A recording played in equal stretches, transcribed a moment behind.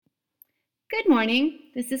Good morning.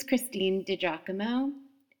 This is Christine DiGiacomo.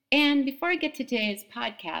 And before I get to today's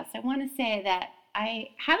podcast, I want to say that I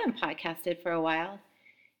haven't podcasted for a while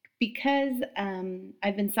because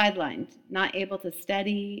I've been sidelined, not able to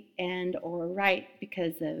study and or write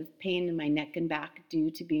because of pain in my neck and back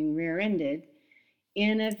due to being rear-ended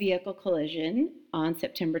in a vehicle collision on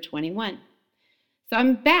September 21. So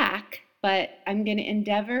I'm back, but I'm going to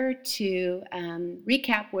endeavor to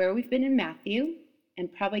recap where we've been in Matthew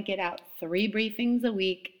and probably get out 3 briefings a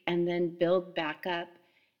week and then build back up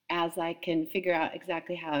as I can figure out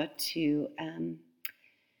exactly how to,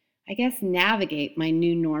 navigate my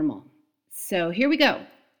new normal. So here we go.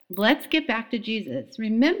 Let's get back to Jesus,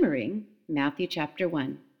 remembering Matthew chapter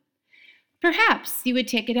 1. Perhaps you would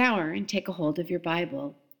take an hour and take a hold of your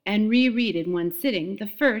Bible and reread in one sitting the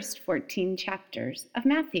first 14 chapters of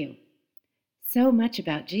Matthew. So much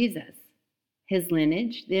about Jesus, his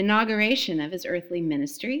lineage, the inauguration of his earthly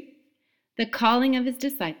ministry, the calling of his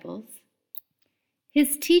disciples,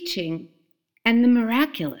 his teaching, and the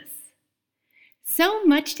miraculous. So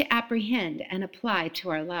much to apprehend and apply to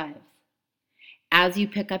our lives. As you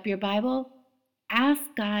pick up your Bible, ask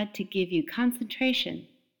God to give you concentration,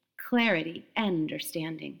 clarity, and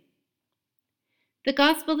understanding. The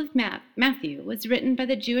Gospel of Matthew was written by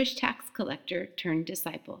the Jewish tax collector turned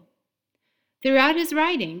disciple. Throughout his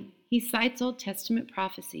writing, he cites Old Testament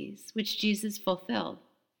prophecies, which Jesus fulfilled,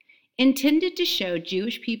 intended to show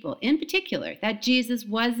Jewish people in particular that Jesus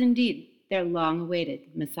was indeed their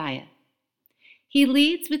long-awaited Messiah. He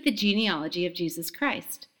leads with the genealogy of Jesus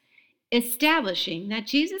Christ, establishing that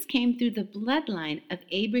Jesus came through the bloodline of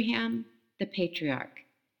Abraham, the patriarch,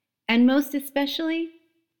 and most especially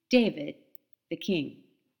David, the king.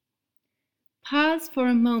 Pause for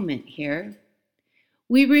a moment here.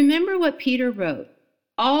 We remember what Peter wrote.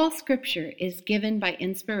 All Scripture is given by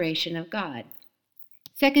inspiration of God.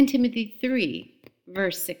 2 Timothy 3,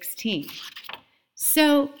 verse 16.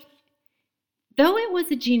 So, though it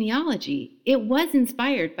was a genealogy, it was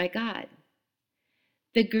inspired by God.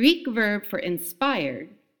 The Greek verb for inspired,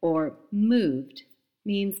 or moved,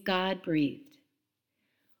 means God breathed.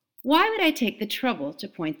 Why would I take the trouble to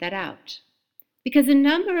point that out? Because a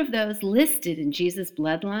number of those listed in Jesus'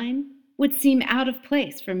 bloodline would seem out of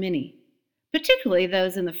place for many, particularly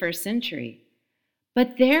those in the first century.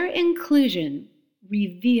 But their inclusion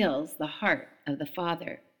reveals the heart of the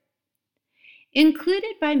Father.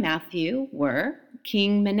 Included by Matthew were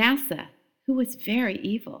King Manasseh, who was very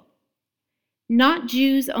evil. Not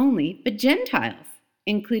Jews only, but Gentiles,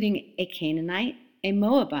 including a Canaanite, a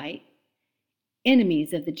Moabite,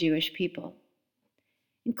 enemies of the Jewish people.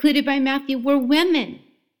 Included by Matthew were women.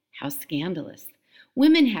 How scandalous.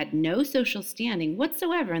 Women had no social standing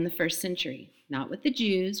whatsoever in the first century, not with the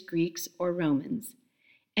Jews, Greeks, or Romans.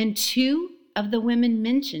 And 2 of the women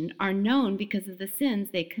mentioned are known because of the sins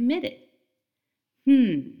they committed.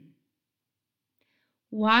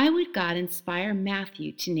 Why would God inspire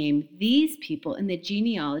Matthew to name these people in the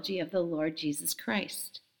genealogy of the Lord Jesus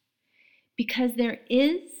Christ? Because there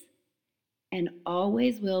is and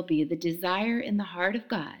always will be the desire in the heart of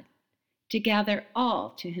God to gather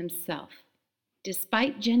all to himself,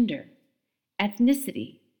 despite gender,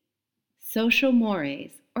 ethnicity, social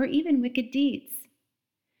mores, or even wicked deeds.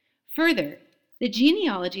 Further, the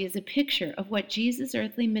genealogy is a picture of what Jesus'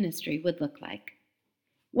 earthly ministry would look like.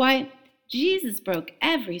 Why, Jesus broke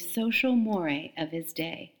every social moray of his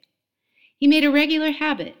day. He made a regular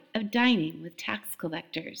habit of dining with tax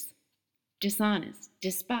collectors, dishonest,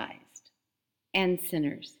 despised, and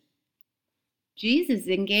sinners. Jesus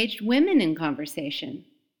engaged women in conversation.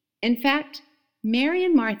 In fact, Mary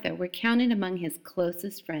and Martha were counted among his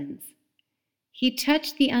closest friends. He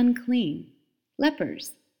touched the unclean,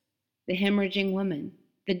 lepers, the hemorrhaging woman,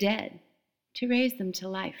 the dead, to raise them to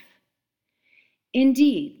life.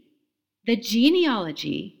 Indeed, the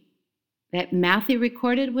genealogy that Matthew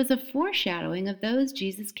recorded was a foreshadowing of those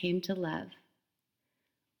Jesus came to love.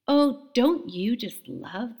 Oh, don't you just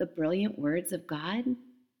love the brilliant words of God?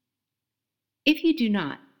 If you do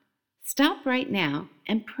not, stop right now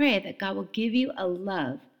and pray that God will give you a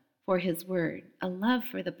love for his word, a love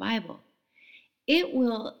for the Bible. It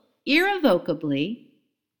will irrevocably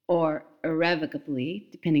or irrevocably,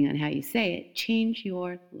 depending on how you say it, change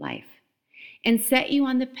your life and set you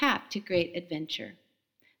on the path to great adventure.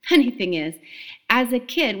 Funny thing is, as a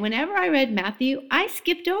kid, whenever I read Matthew, I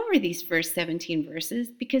skipped over these first 17 verses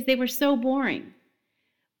because they were so boring.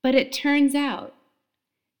 But it turns out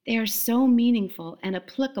they are so meaningful and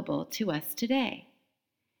applicable to us today.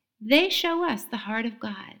 They show us the heart of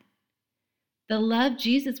God, the love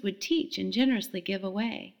Jesus would teach and generously give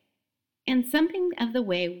away, and something of the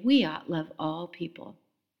way we ought love all people.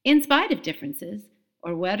 in spite of differences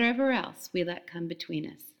or whatever else we let come between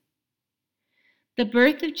us. The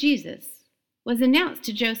birth of Jesus was announced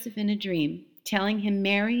to Joseph in a dream, telling him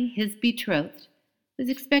Mary, his betrothed, was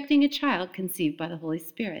expecting a child conceived by the Holy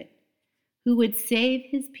Spirit, who would save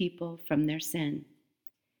his people from their sin.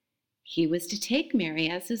 He was to take Mary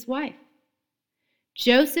as his wife.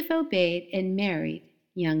 Joseph obeyed and married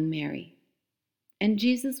young Mary, and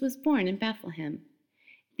Jesus was born in Bethlehem,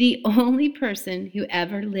 the only person who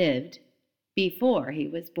ever lived before he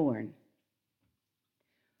was born.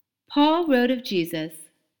 Paul wrote of Jesus,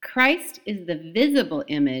 "Christ is the visible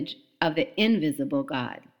image of the invisible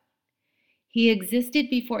God. He existed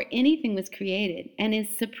before anything was created and is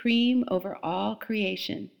supreme over all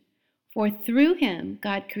creation. For through him,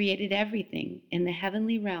 God created everything in the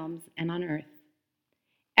heavenly realms and on earth.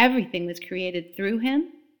 Everything was created through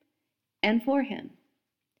him and for him.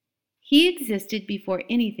 He existed before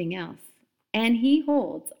anything else, and he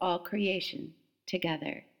holds all creation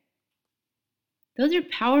together." Those are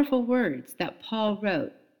powerful words that Paul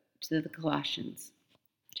wrote to the Colossians,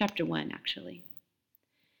 chapter 1, actually.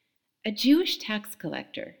 A Jewish tax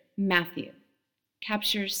collector, Matthew,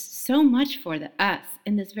 captures so much for us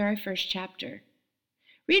in this very first chapter.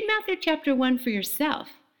 Read Matthew chapter 1 for yourself.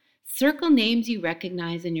 Circle names you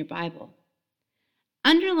recognize in your Bible.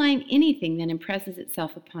 Underline anything that impresses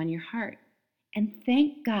itself upon your heart, and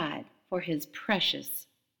thank God for his precious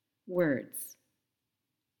words.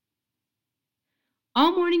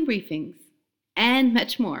 All morning briefings and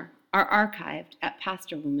much more are archived at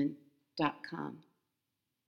pastorwoman.com.